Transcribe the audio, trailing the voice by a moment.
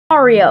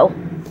Mario.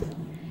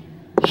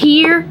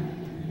 Here,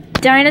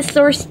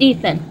 Dinosaur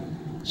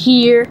Stephen.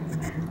 Here,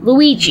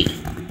 Luigi.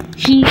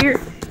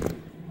 Here,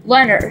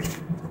 Leonard.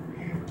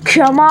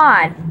 Come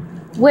on,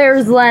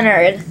 where's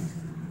Leonard?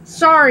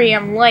 Sorry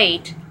I'm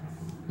late.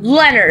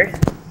 Leonard,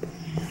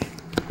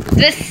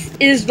 this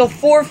is the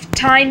 4th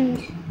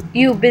time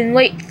you've been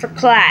late for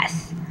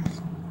class.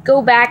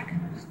 Go back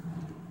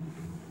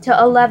to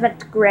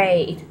 11th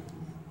grade.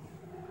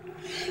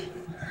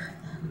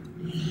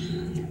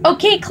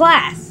 Okay,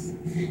 class.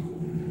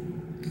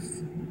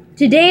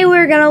 Today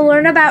we're gonna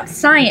learn about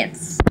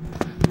science.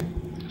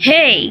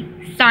 Hey,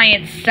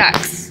 science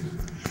sucks.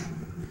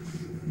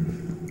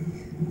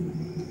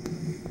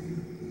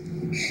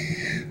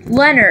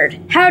 Leonard,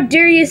 how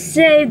dare you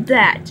say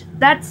that?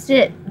 That's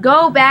it.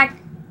 Go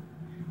back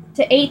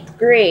to 8th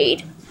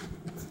grade.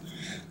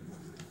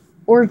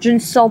 Origin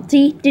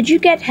Salty, did you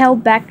get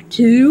held back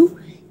too?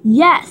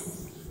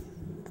 Yes.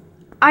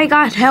 I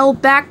got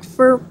held back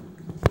for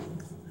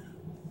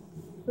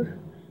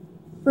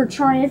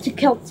trying to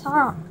kill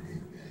Tom.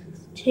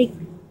 Take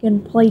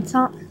and play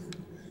Tom.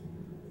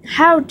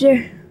 How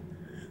dare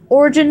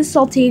Origin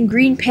Salty and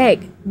Green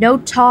Pig. No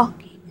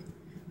talking.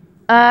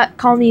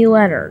 Call me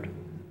Leonard.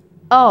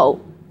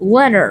 Oh,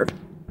 Leonard.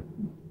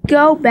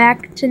 Go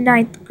back to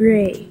 9th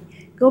grade.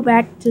 Go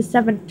back to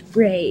 7th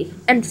grade.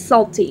 And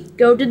Salty,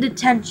 go to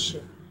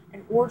detention.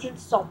 And Origin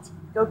Salty,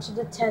 go to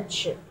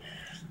detention.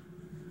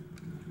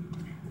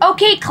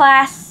 Okay,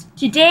 class.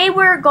 Today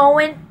we're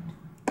going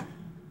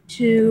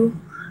to...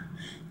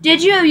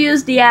 Did you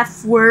use the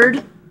F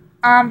word?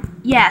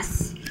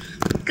 Yes.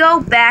 Go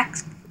back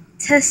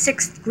to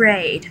 6th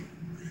grade.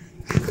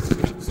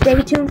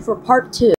 Stay tuned for part 2.